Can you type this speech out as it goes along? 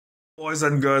Boys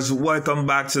and girls, welcome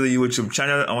back to the YouTube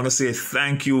channel. I want to say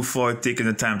thank you for taking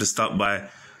the time to stop by.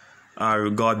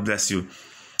 God bless you.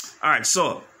 Alright,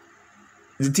 so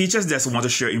the teachers just want to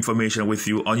share information with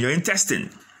you on your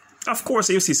intestine. Of course,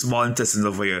 you see small intestines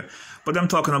over here, but I'm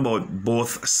talking about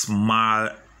both small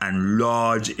and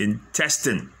large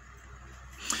intestine.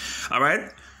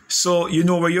 Alright, so you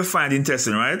know where you find the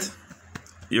intestine, right?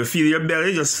 You feel your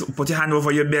belly, just put your hand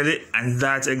over your belly, and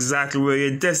that's exactly where your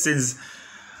intestines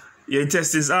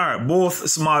are, both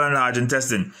small and large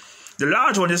intestine. The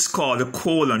large one is called the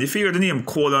colon. If you hear the name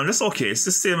colon, that's okay. It's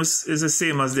the same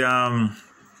as the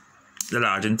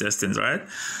large intestines, right?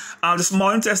 The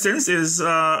small intestines is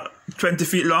 20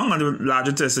 feet long, and the large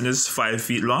intestine is 5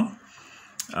 feet long.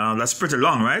 That's pretty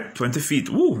long, right? 20 feet.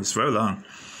 Ooh, it's very long.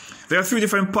 There are three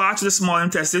different parts of the small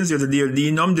intestines. You have the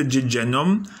duodenum, the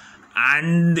jejunum,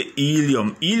 and the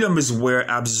ileum. Ileum is where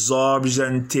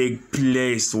absorption takes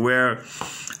place, where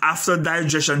after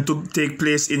digestion take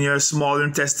place in your small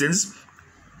intestines,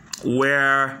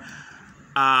 where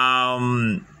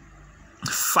fat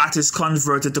is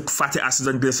converted to fatty acids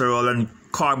and glycerol, and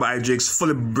carbohydrates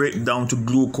fully break down to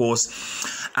glucose,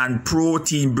 and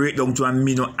protein break down to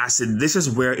amino acid. This is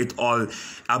where it all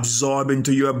absorbs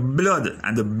into your blood,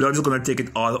 and the blood is going to take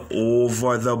it all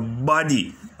over the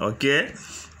body. Okay?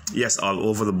 Yes, all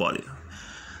over the body.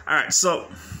 All right, so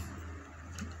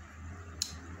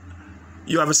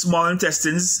you have a small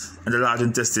intestines and the large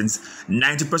intestines.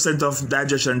 90% of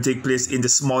digestion take place in the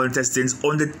small intestines.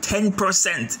 Only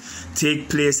 10% take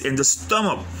place in the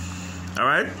stomach. All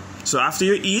right. So after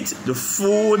you eat, the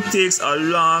food takes a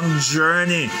long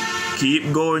journey.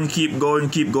 Keep going, keep going,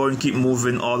 keep going, keep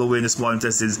moving all the way in the small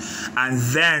intestines. And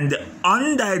then the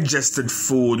undigested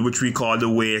food, which we call the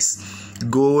waste,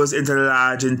 goes into the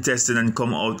large intestine and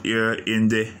come out here in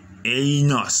the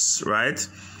anus, right?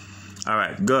 All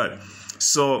right, good.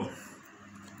 So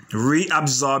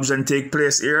reabsorption take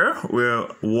place here, where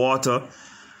water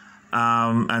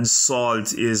and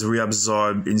salt is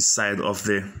reabsorbed inside of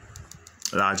the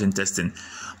large intestine.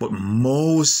 But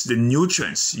most the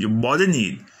nutrients your body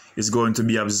need is going to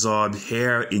be absorbed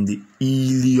here in the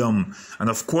ileum. And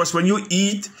of course, when you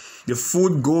eat, the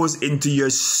food goes into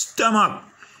your stomach,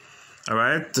 all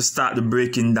right, to start the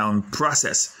breaking down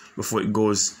process before it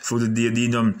goes through the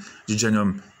duodenum,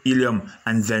 jejunum, ileum,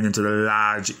 and then into the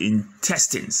large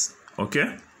intestines.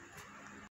 Okay?